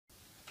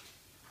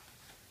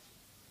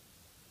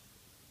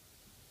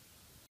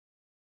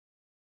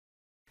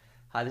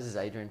Hi, this is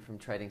Adrian from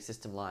Trading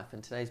System Life,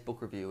 and today's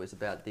book review is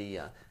about the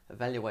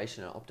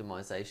evaluation and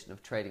optimization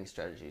of trading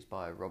strategies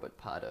by Robert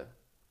Pardo.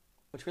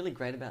 What's really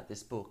great about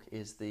this book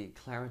is the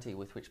clarity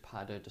with which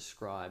Pardo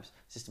describes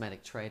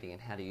systematic trading and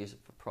how to use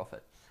it for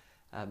profit.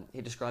 He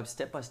describes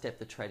step by step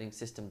the trading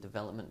system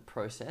development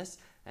process,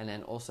 and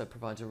then also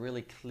provides a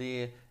really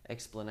clear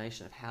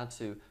explanation of how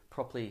to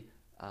properly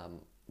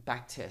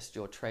backtest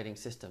your trading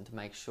system to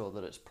make sure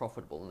that it's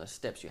profitable, and the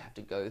steps you have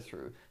to go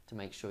through to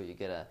make sure you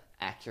get an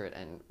accurate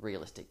and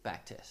realistic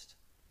backtest.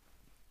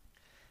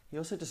 He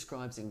also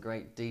describes in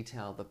great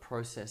detail the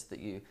process that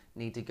you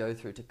need to go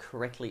through to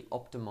correctly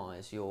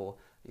optimize your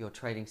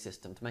trading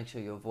system to make sure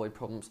you avoid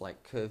problems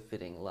like curve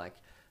fitting, like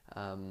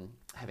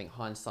having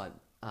hindsight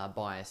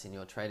bias in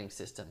your trading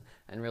system,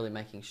 and really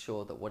making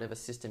sure that whatever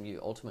system you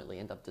ultimately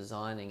end up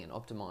designing and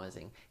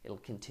optimizing, it'll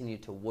continue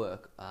to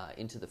work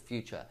into the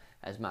future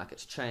as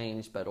markets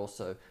change, but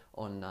also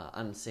on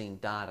unseen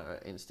data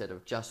instead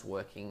of just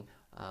working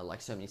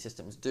like so many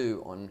systems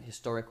do on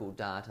historical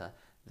data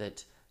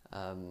that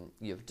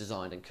you've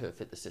designed and curve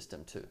fit the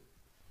system to.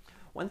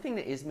 One thing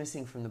that is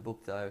missing from the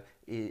book, though,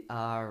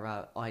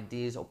 are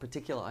ideas or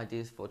particular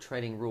ideas for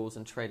trading rules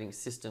and trading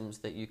systems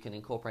that you can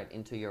incorporate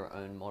into your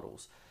own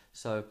models.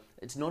 So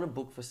it's not a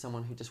book for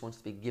someone who just wants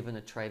to be given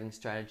a trading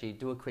strategy,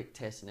 do a quick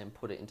test, and then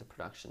put it into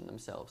production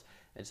themselves.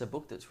 It's a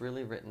book that's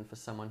really written for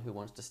someone who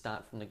wants to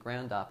start from the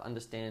ground up,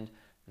 understand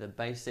the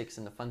basics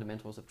and the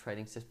fundamentals of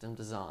trading system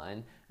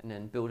design, and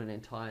then build an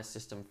entire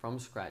system from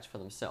scratch for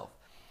themselves.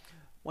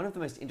 One of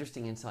the most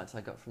interesting insights I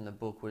got from the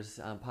book was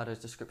Pardo's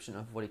description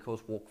of what he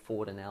calls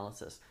walk-forward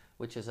analysis,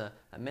 which is a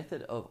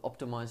method of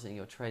optimizing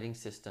your trading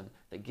system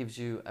that gives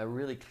you a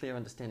really clear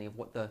understanding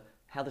of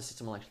how the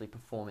system will actually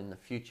perform in the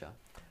future.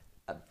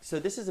 So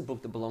this is a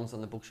book that belongs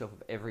on the bookshelf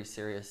of every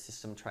serious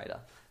system trader.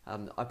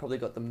 I probably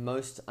got the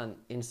most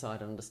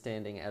insight and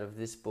understanding out of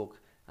this book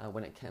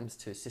when it comes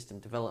to system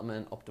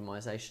development,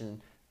 optimization,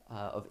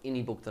 of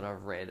any book that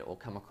I've read or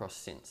come across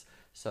since.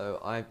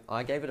 So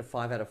I gave it a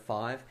 5 out of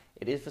 5.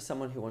 It is for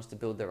someone who wants to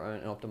build their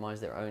own and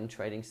optimize their own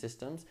trading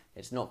systems.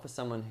 It's not for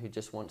someone who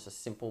just wants a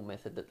simple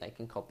method that they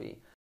can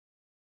copy.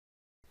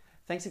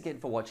 Thanks again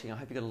for watching. I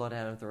hope you got a lot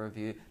out of the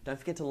review. Don't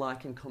forget to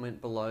like and comment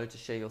below to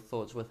share your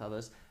thoughts with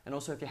others. And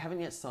also, if you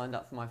haven't yet signed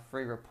up for my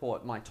free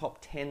report, my top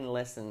 10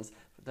 lessons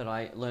that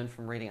I learned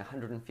from reading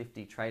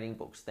 150 trading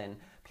books, then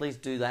please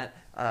do that.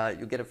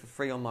 You'll get it for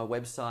free on my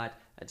website.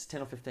 It's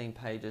 10 or 15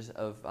 pages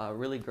of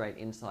really great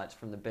insights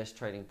from the best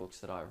trading books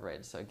that I've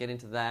read. So get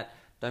into that.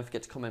 Don't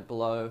forget to comment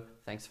below.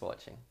 Thanks for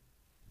watching.